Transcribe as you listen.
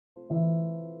Hey,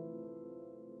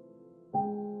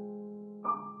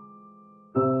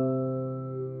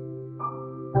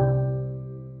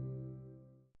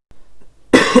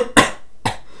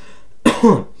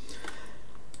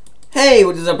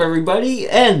 what is up everybody,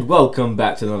 and welcome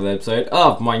back to another episode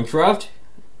of Minecraft.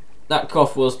 That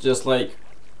cough was just like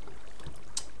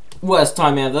worst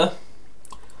time ever.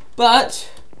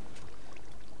 But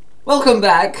welcome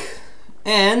back,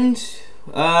 and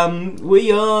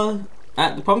we are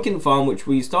at the pumpkin farm, which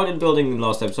we started building in the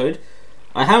last episode.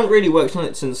 I haven't really worked on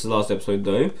it since the last episode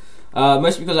though,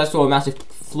 mostly because I saw a massive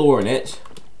flaw in it.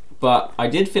 But I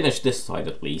did finish this side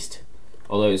at least,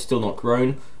 although it's still not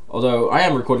grown. Although I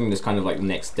am recording this kind of like the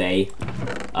next day.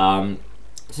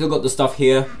 Still got the stuff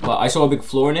here, but I saw a big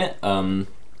flaw in it.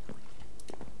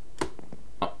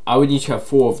 I would need to have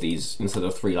 4 of these instead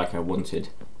of 3 like I wanted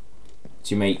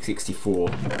to make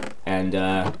 64 and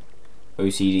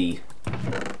OCD.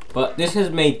 But this has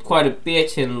made quite a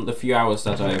bit in the few hours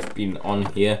that I've been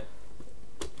on here,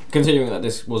 considering that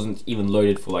this wasn't even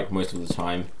loaded for like most of the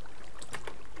time.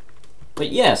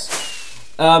 But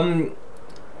yes, as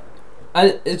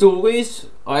always,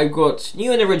 I've got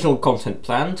new and original content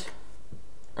planned.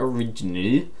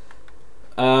 And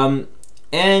I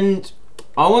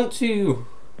want to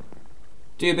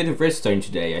do a bit of redstone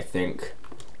today, I think.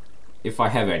 If I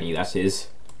have any, that is.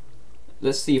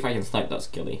 Let's see if I can snipe that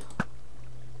skilly.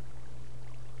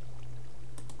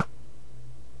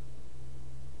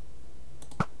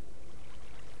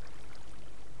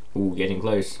 Ooh, getting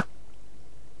close.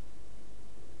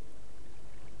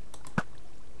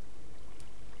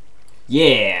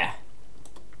 Yeah!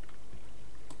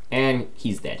 And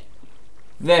he's dead.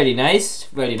 Very nice,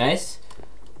 very nice.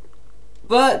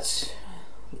 But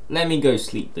let me go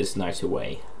sleep this night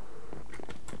away.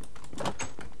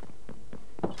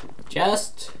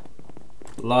 Just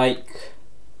like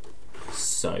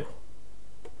so.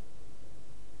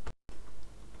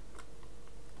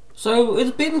 So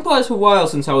it's been quite a while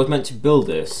since I was meant to build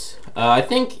this. I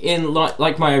think in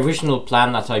like my original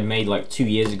plan that I made like 2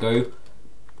 years ago.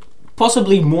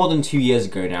 Possibly more than 2 years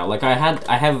ago now. Like I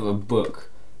have a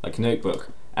book, like a notebook,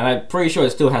 and I'm pretty sure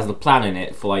it still has the plan in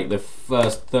it for like the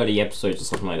first 30 episodes or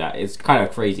something like that. It's kind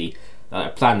of crazy that I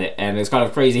planned it, and it's kind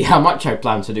of crazy how much I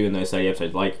planned to do in those 30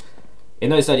 episodes. Like in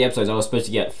those 30 episodes, I was supposed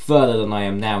to get further than I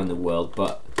am now in the world,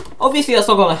 but obviously that's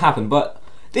not going to happen. But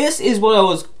this is what I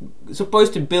was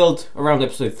supposed to build around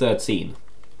episode 13,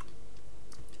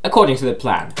 according to the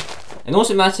plan: an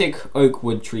automatic oak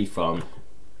wood tree farm.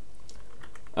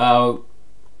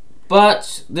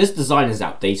 But this design is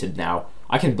outdated now.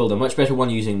 I can build a much better one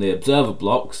using the observer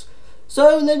blocks.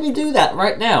 So let me do that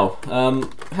right now.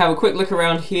 Have a quick look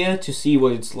around here to see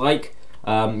what it's like.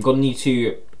 Gonna need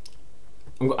to.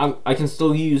 I can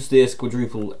still use this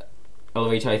quadruple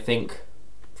elevator, I think.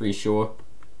 Pretty sure.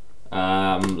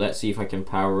 Let's see if I can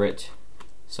power it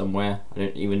somewhere. I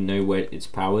don't even know where it's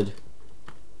powered.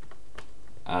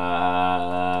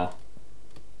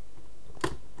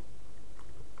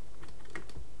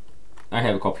 I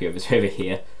have a copy of it over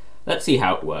here. Let's see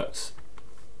how it works.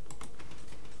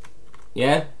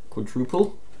 Yeah,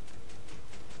 quadruple.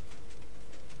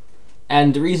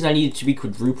 And the reason I need it to be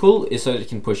quadruple is so that it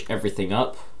can push everything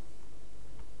up.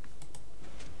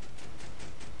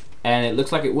 And it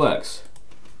looks like it works.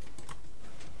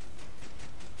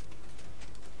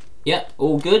 Yeah,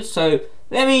 all good. So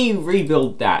let me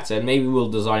rebuild that, and maybe we'll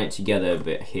design it together a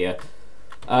bit here.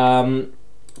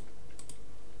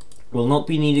 We'll not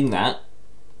be needing that.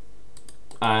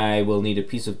 I will need a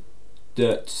piece of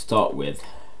dirt to start with.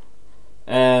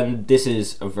 And this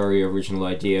is a very original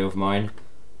idea of mine.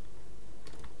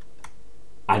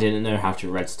 I didn't know how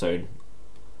to redstone.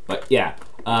 But yeah,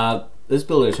 let's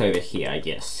build it over here, I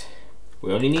guess.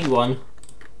 We only need one.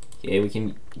 Okay, we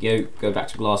can go back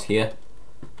to glass here.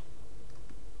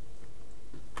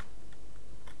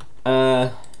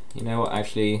 You know what,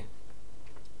 actually,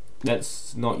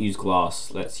 let's not use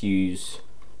glass. Let's use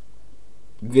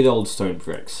good old stone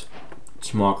bricks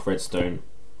to mark redstone.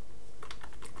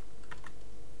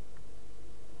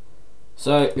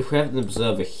 So if we have an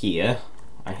observer here,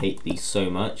 I hate these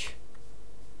so much.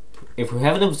 If we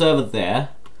have an observer there,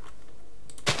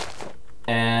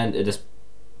 and it just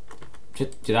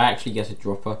did I actually get a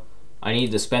dropper? I need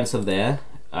a dispenser there.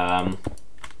 I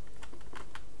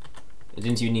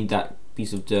didn't even need that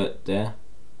piece of dirt there.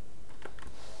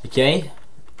 Okay,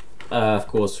 of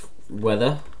course,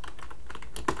 weather,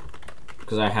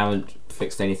 because I haven't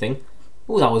fixed anything.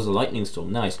 Oh, that was a lightning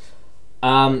storm, nice.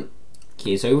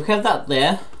 Okay, so we have that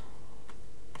there.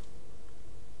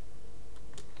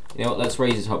 You know what, let's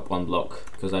raise it up 1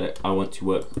 block, because I want to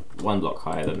work 1 block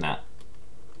higher than that.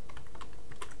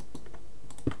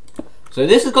 So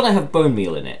this is gonna have bone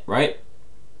meal in it, right?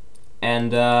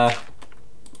 And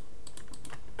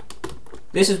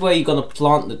this is where you're gonna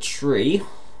plant the tree.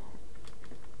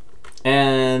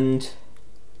 And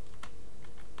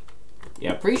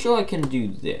yeah, pretty sure I can do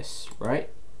this, right?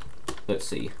 Let's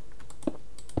see.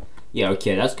 Yeah,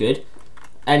 okay, that's good.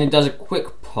 And it does a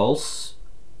quick pulse,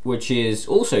 which is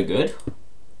also good.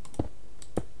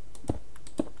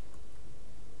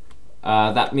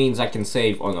 That means I can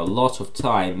save on a lot of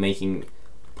time making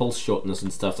pulse shortness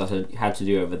and stuff that I had to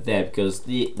do over there, because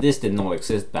this did not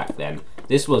exist back then.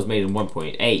 This was made in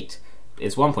 1.8.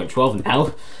 It's 1.12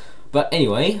 now. But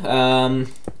anyway,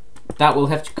 that will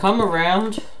have to come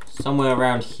around somewhere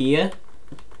around here.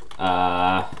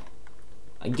 I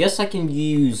guess I can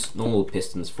use normal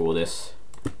pistons for this.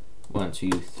 1, 2,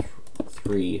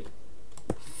 3,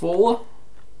 4.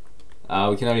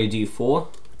 We can only do 4.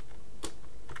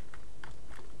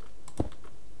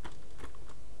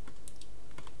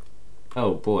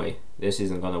 Oh boy, this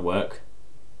isn't gonna work.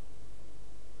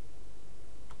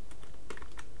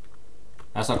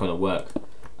 That's not gonna work.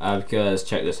 Because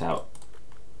check this out.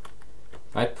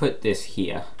 If I put this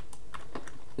here,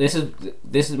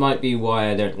 this might be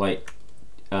why I don't like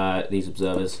these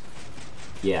observers.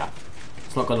 Yeah,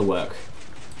 it's not gonna work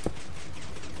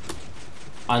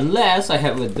unless I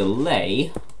have a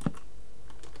delay,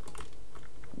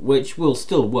 which will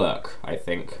still work, I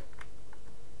think.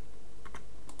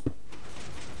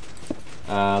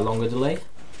 Longer delay.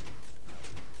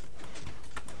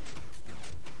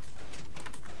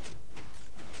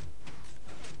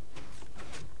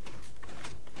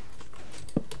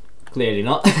 Clearly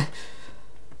not.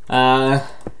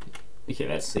 Okay,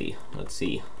 let's see. Let's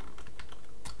see.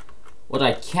 What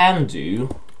I can do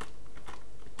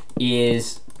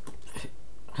is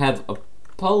have a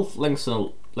pulse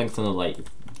lengthener like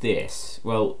this.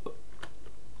 Well,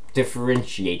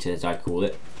 differentiated, I call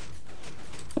it.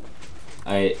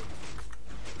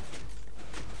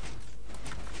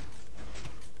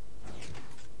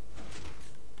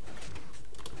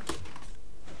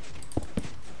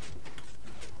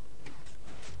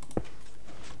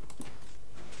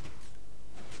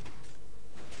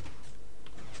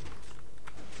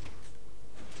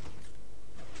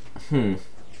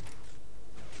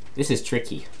 This is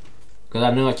tricky, because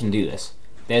I know I can do this.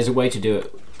 There's a way to do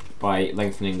it by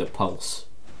lengthening the pulse.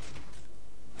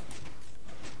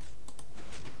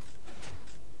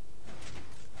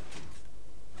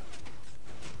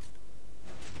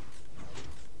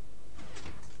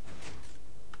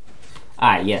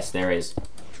 Ah, yes, there is.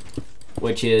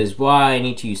 Which is why I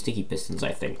need to use sticky pistons,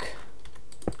 I think.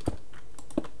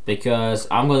 Because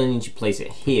I'm going to need to place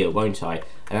it here, won't I?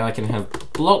 And then I can have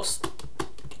blocks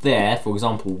there, for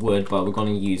example wood, but we're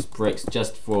going to use bricks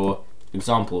just for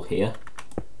example here.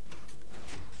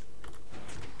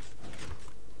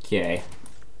 Okay.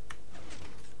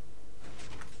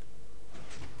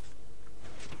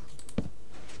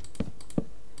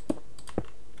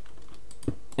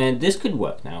 And this could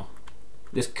work now.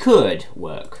 This could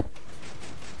work.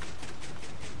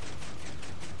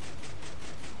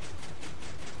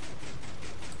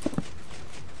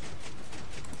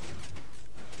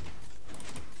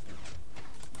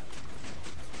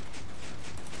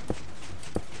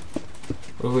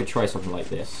 What if we try something like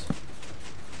this?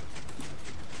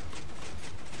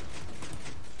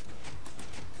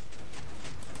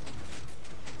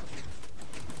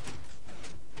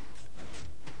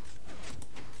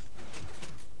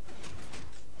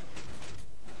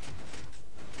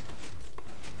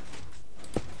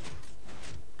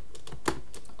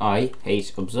 I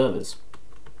hate observers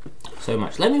so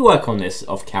much. Let me work on this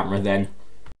off camera then.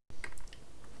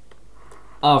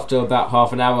 After about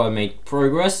half an hour I made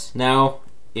progress. Now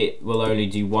it will only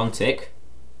do 1 tick.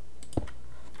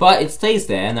 But it stays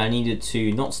there and I needed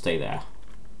to not stay there.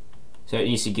 So it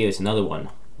needs to give it another one,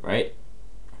 right?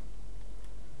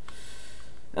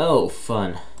 Oh,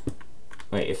 fun.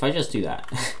 Wait, if I just do that,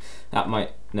 that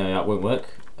might, no, that won't work.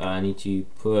 I need to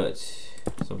put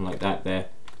something like that there.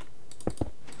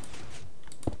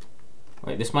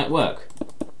 Wait, this might work.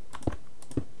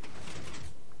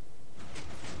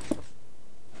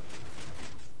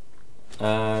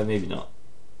 Maybe not.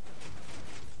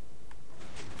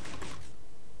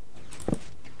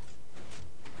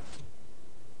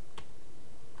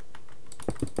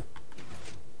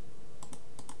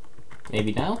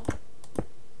 Maybe now?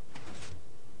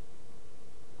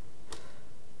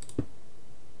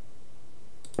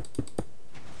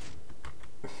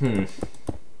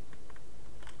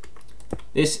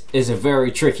 This is a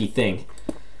very tricky thing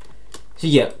to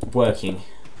get working.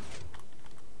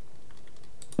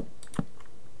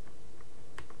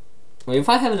 Well, if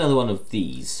I have another one of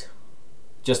these,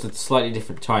 just a slightly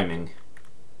different timing.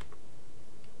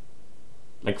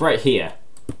 Like right here,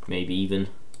 maybe even.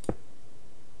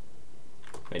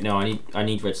 Wait, no, I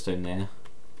need redstone there.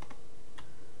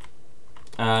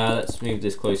 Let's move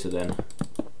this closer then.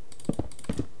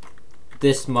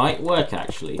 This might work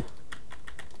actually.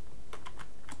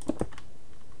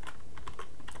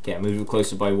 Yeah, move it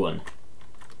closer by 1.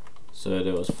 So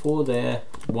there was 4 there,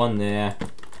 1 there,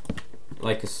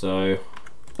 like so.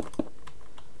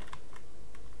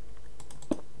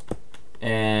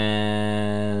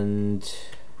 And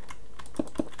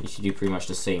you should do pretty much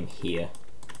the same here.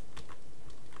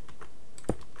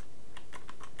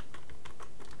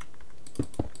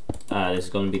 This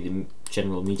is going to be the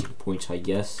general meeting point, I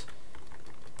guess.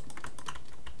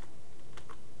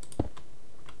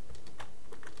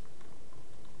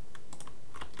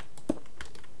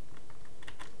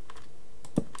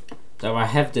 So I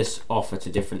have this off at a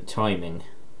different timing.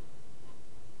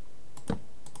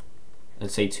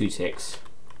 Let's say 2 ticks.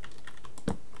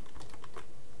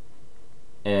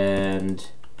 And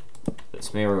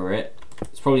let's mirror it.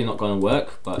 It's probably not going to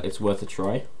work, but it's worth a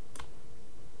try.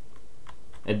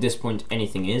 At this point,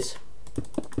 anything is.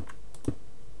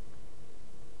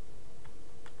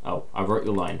 Oh, I wrote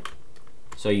the line.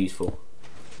 So useful.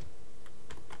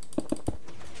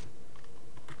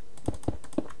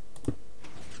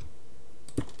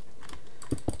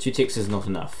 Two ticks is not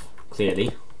enough,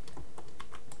 clearly.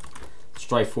 Let's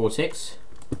try 4 ticks.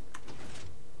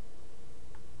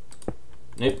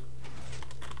 Nope.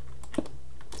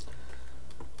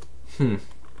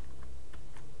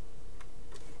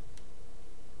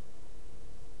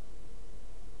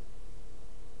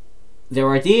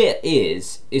 Their idea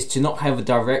is to not have a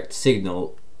direct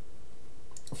signal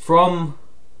from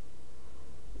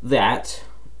that.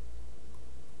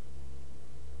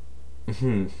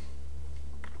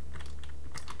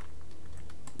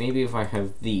 Maybe if I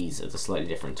have these at a slightly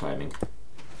different timing.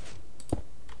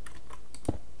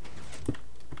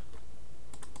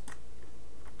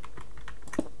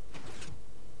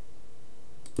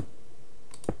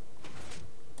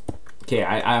 Okay,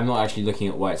 I'm not actually looking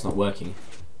at why it's not working.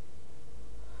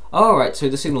 Oh, right, so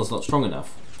the signal's not strong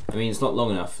enough. I mean, it's not long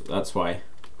enough, that's why.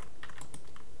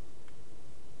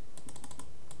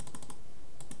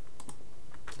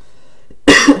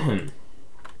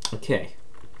 Okay.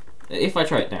 If I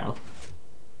try it now.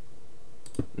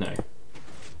 No.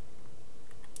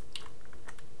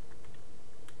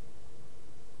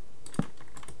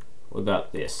 What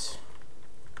about this?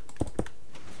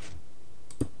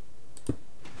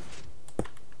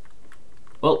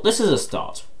 Well, this is a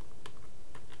start.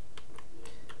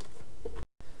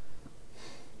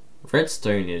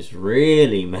 Redstone is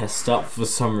really messed up for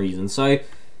some reason. So,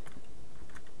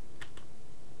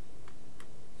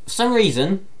 for some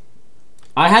reason,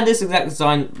 I had this exact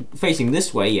design facing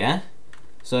this way, yeah?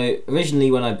 So,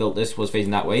 originally when I built this was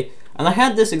facing that way. And I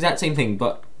had this exact same thing,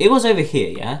 but it was over here,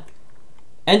 yeah?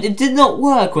 And it did not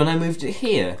work when I moved it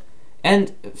here.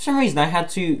 And for some reason I had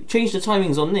to change the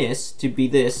timings on this to be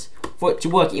this for it to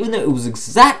work, even though it was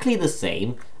exactly the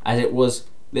same as it was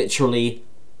literally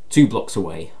 2 blocks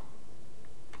away.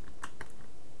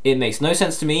 It makes no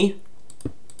sense to me,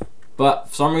 but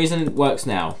for some reason it works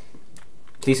now.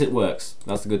 At least it works.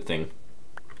 That's the good thing.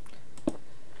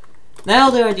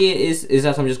 Now the idea is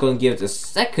that I'm just going to give it a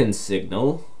second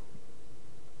signal.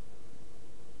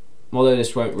 Although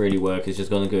this won't really work, it's just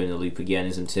going to go in a loop again,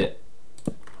 isn't it?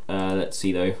 Let's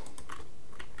see though.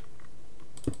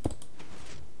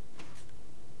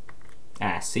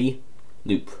 Ah, see?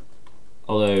 Loop.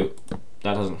 Although,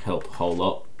 that doesn't help a whole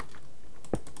lot.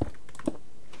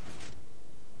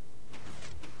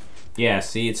 Yeah,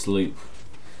 see, it's loop.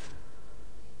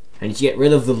 I need to get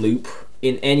rid of the loop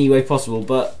in any way possible,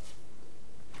 but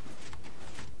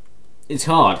it's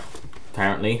hard,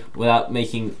 apparently, without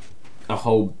making a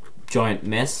whole giant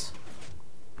mess.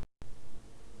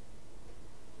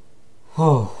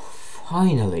 Oh,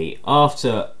 finally,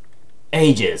 after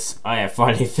ages, I have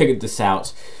finally figured this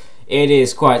out. It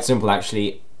is quite simple,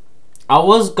 actually. I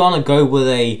was gonna go with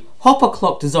a hopper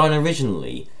clock design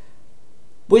originally,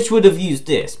 which would have used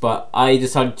this, but I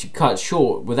decided to cut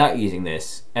short without using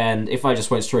this, and if I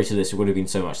just went straight to this, it would have been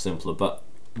so much simpler, but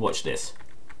watch this.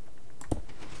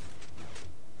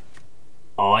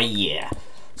 Oh yeah.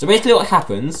 So basically what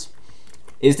happens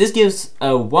is this gives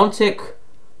a 1 tick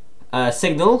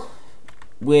signal,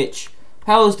 which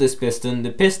powers this piston.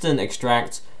 The piston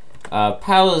extracts,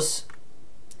 powers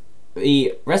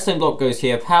the redstone block goes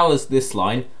here, powers this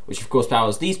line, which of course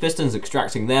powers these pistons,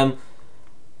 extracting them.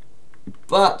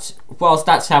 But whilst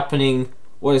that's happening,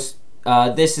 this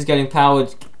is getting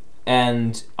powered,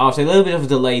 and after a little bit of a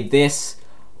delay, this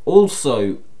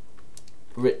also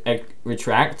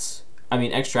extracts.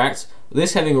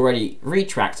 This having already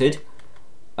retracted,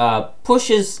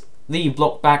 pushes the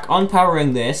block back,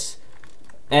 unpowering this,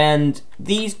 and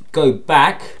these go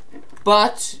back,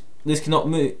 but this cannot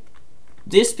move.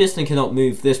 This piston cannot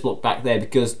move this block back there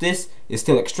because this is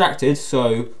still extracted,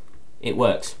 so it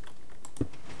works.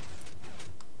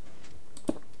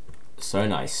 So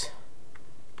nice.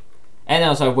 And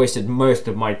as I've wasted most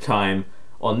of my time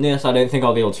on this, I don't think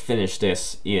I'll be able to finish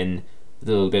this in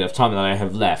the little bit of time that I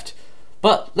have left.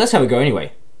 But let's have a go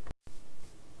anyway.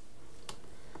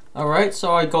 Alright,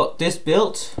 so I got this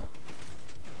built.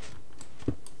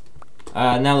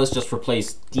 Now let's just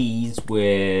replace these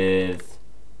with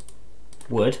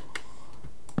wood,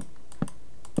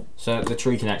 so that the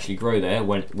tree can actually grow there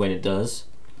when it does.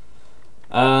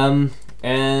 And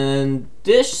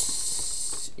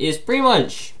this is pretty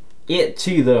much it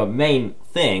to the main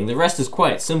thing. The rest is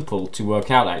quite simple to work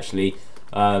out actually.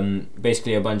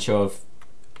 Basically a bunch of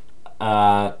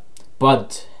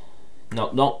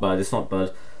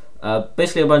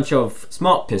basically a bunch of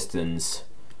smart pistons.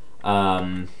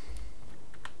 I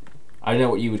don't know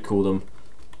what you would call them.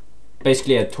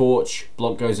 Basically a torch,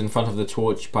 block goes in front of the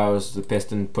torch, powers the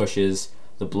piston, pushes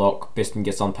the block, piston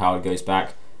gets unpowered, goes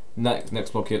back,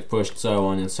 next block gets pushed, so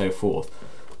on and so forth.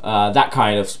 That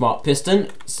kind of smart piston.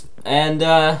 And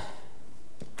oh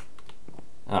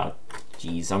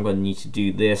jeez, I'm gonna need to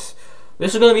do this.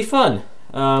 This is gonna be fun.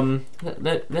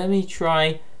 Let me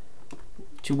try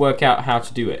to work out how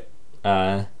to do it.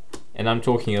 And I'm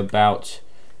talking about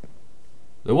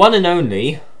the one and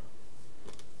only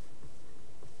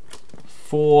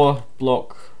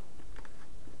 4-block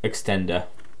extender.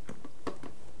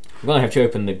 I'm gonna have to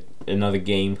open another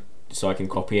game so I can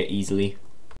copy it easily.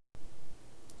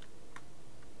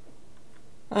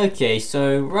 Okay,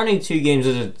 so running 2 games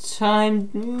at a time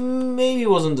maybe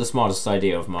wasn't the smartest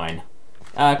idea of mine.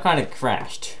 Kind of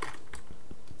crashed.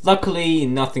 Luckily,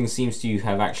 nothing seems to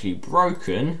have actually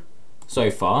broken so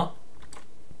far.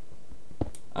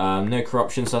 No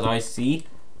corruptions that I see.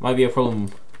 Might be a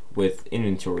problem with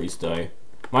inventories though.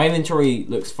 My inventory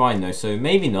looks fine though, so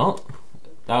maybe not.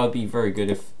 That would be very good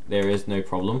if there is no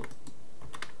problem.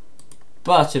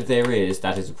 But if there is,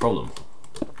 that is a problem.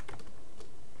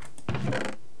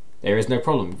 There is no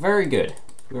problem. Very good.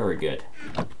 Very good.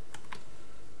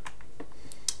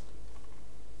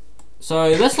 So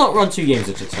let's not run 2 games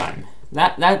at a time.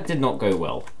 That did not go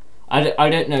well. I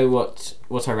don't know what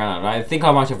I ran out of. I think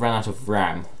I might have ran out of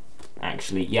RAM.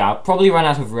 Actually, yeah, I probably ran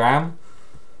out of RAM.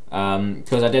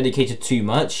 Because I dedicated too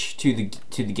much to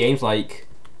the games. Like,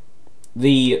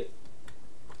 the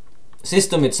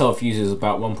system itself uses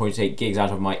about 1.8 gigs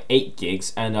out of my 8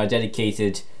 gigs, and I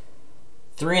dedicated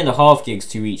 3.5 gigs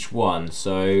to each one,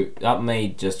 so that may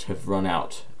just have run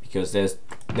out because there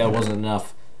wasn't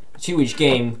enough to each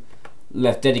game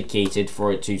left dedicated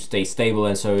for it to stay stable,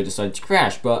 and so it decided to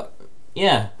crash. But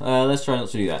yeah, let's try not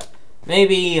to do that.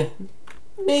 Maybe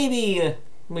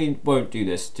we won't do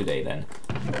this today then,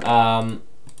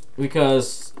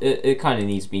 because it kind of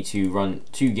needs me to run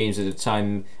 2 games at a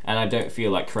time, and I don't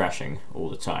feel like crashing all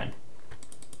the time.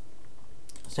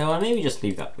 So I'll maybe just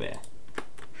leave that there,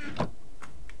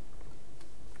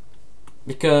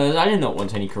 because I did not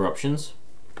want any corruptions,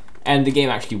 and the game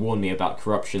actually warned me about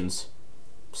corruptions.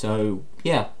 So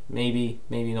yeah, maybe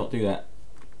not do that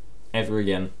ever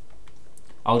again.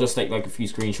 I'll just take like a few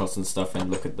screenshots and stuff and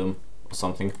look at them or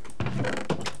something.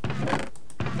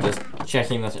 Just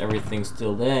checking that everything's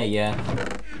still there. Yeah,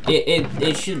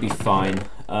 it should be fine.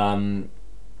 The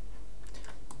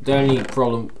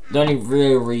only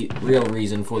real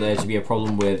reason for there to be a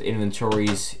problem with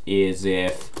inventories is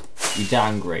if you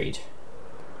downgrade.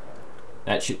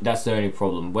 That's the only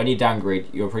problem. When you downgrade,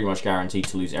 you're pretty much guaranteed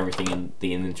to lose everything in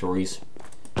the inventories,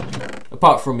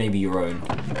 apart from maybe your own.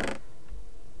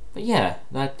 But yeah,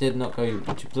 that did not go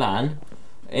to plan,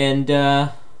 and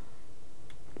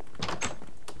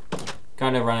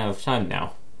kind of ran out of time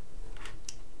now.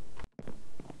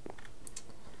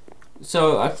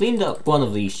 So I cleaned up one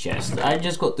of these chests. I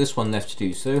just got this one left to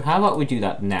do. So how about we do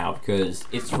that now, because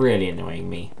it's really annoying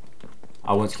me.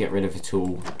 I want to get rid of it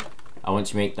all. I want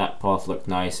to make that path look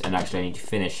nice, and actually I need to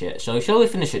finish it. So shall we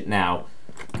finish it now?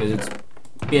 Because it's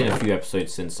been a few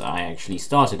episodes since I actually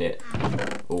started it.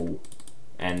 Oh,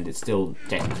 and it's still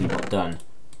technically not done.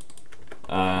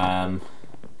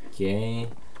 Okay.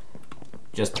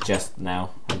 Just a chest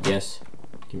now, I guess.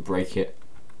 You can break it.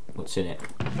 What's in it?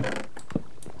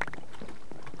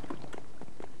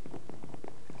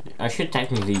 I should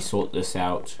technically sort this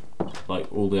out,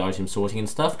 like all the item sorting and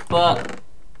stuff, but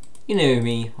you know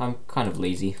me, I'm kind of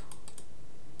lazy.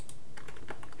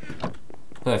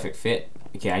 Perfect fit.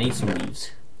 Okay, I need some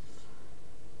leaves.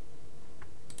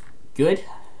 Good.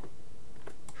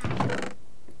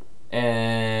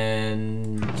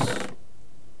 And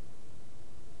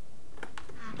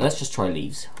let's just try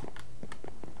leaves.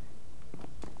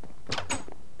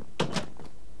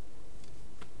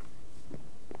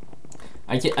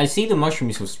 I see the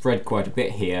mushrooms have spread quite a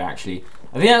bit here. Actually,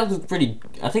 I think that looks pretty.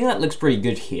 I think that looks pretty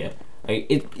good here.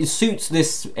 It suits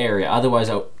this area.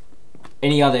 Otherwise,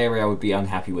 any other area I would be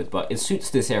unhappy with. But it suits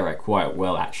this area quite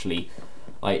well, actually.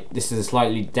 Like, this is a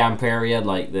slightly damp area.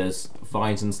 Like, there's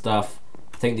vines and stuff.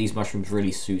 I think these mushrooms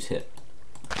really suit it.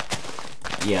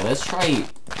 Yeah, let's try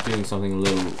doing something a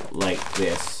little like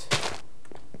this.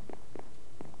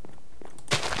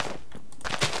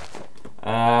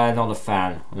 Not a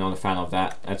fan. I'm not a fan of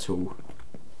that at all.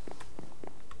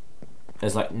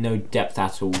 There's like no depth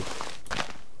at all.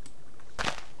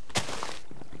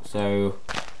 So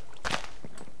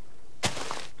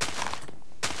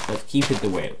let's keep it the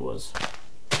way it was,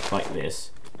 like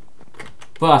this.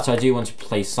 But I do want to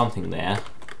place something there.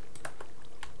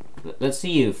 Let's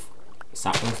see if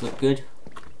saplings look good.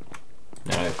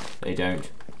 No, they don't.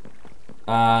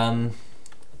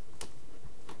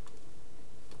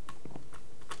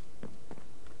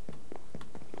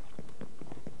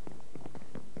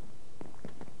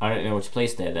 I don't know what to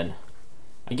place there then.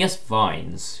 I guess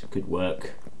vines could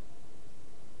work.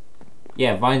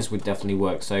 Yeah, vines would definitely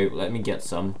work, so let me get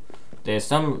some. There's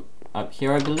some up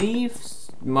here, I believe.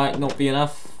 Might not be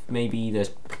enough. Maybe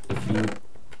there's a few.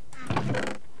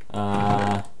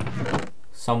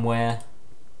 Somewhere.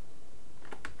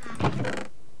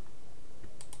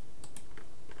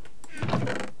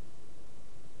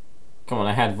 Come on,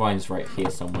 I had vines right here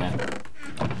somewhere.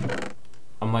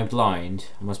 Am I blind?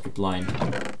 I must be blind.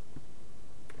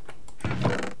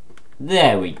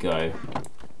 There we go.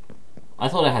 I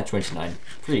thought I had 29.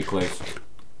 Pretty close.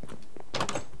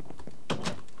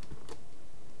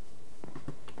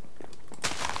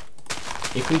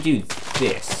 If we do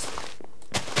this,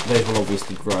 those will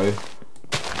obviously grow.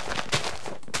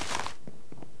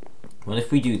 Well,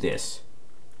 if we do this,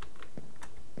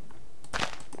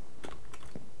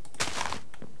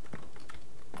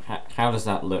 how does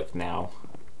that look now?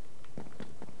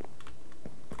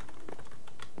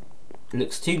 It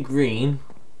looks too green,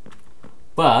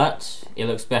 but it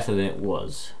looks better than it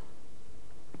was.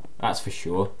 That's for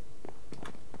sure.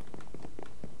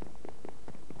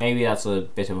 Maybe that's a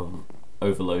bit of an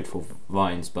overload for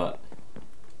vines, but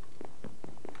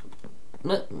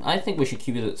I think we should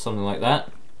keep it at something like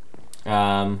that.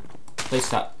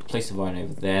 Place a vine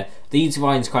over there. These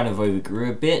vines kind of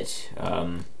overgrew a bit.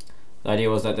 The idea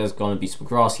was that there's going to be some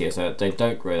grass here, so they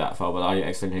don't grow that far, but I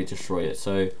accidentally destroyed it.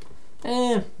 So,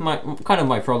 kind of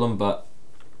my problem, but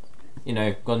you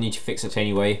know, gonna need to fix it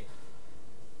anyway.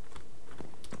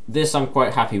 This I'm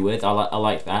quite happy with. I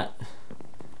like that.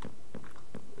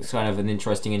 It's kind of an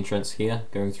interesting entrance here,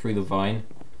 going through the vine.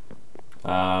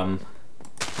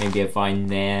 Maybe a vine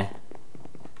there.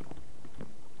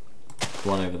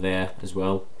 One over there as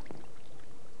well.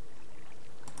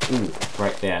 Ooh,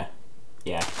 right there.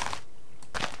 Yeah.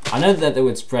 I know that they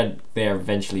would spread there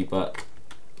eventually, but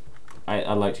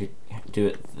I'd like to do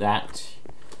it that.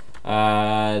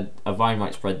 A vine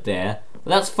might spread there, but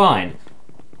that's fine.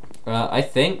 I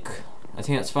think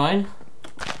that's fine.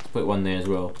 Let's put one there as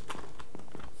well.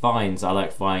 Vines, I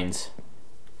like vines.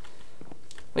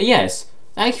 But yes,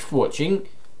 thank you for watching.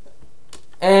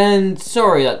 And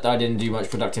sorry that I didn't do much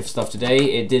productive stuff today.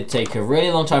 It did take a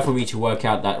really long time for me to work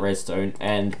out that redstone,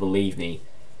 and believe me,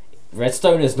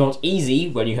 redstone is not easy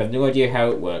when you have no idea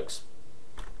how it works.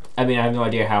 I mean, I have no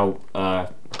idea how I'm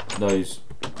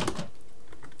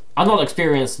not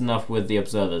experienced enough with the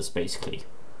observers, basically,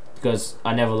 because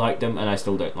I never liked them and I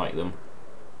still don't like them.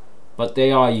 But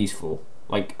they are useful.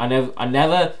 Like, I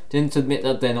never didn't admit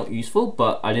that they're not useful,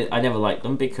 but I never liked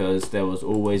them because there was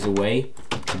always a way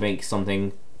to make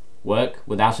something work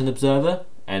without an observer,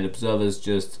 and observers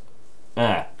just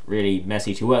really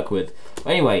messy to work with. But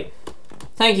anyway,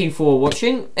 thank you for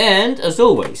watching, and as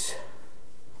always,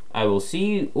 I will see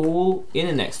you all in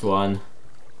the next one.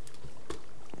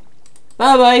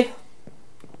 Bye bye.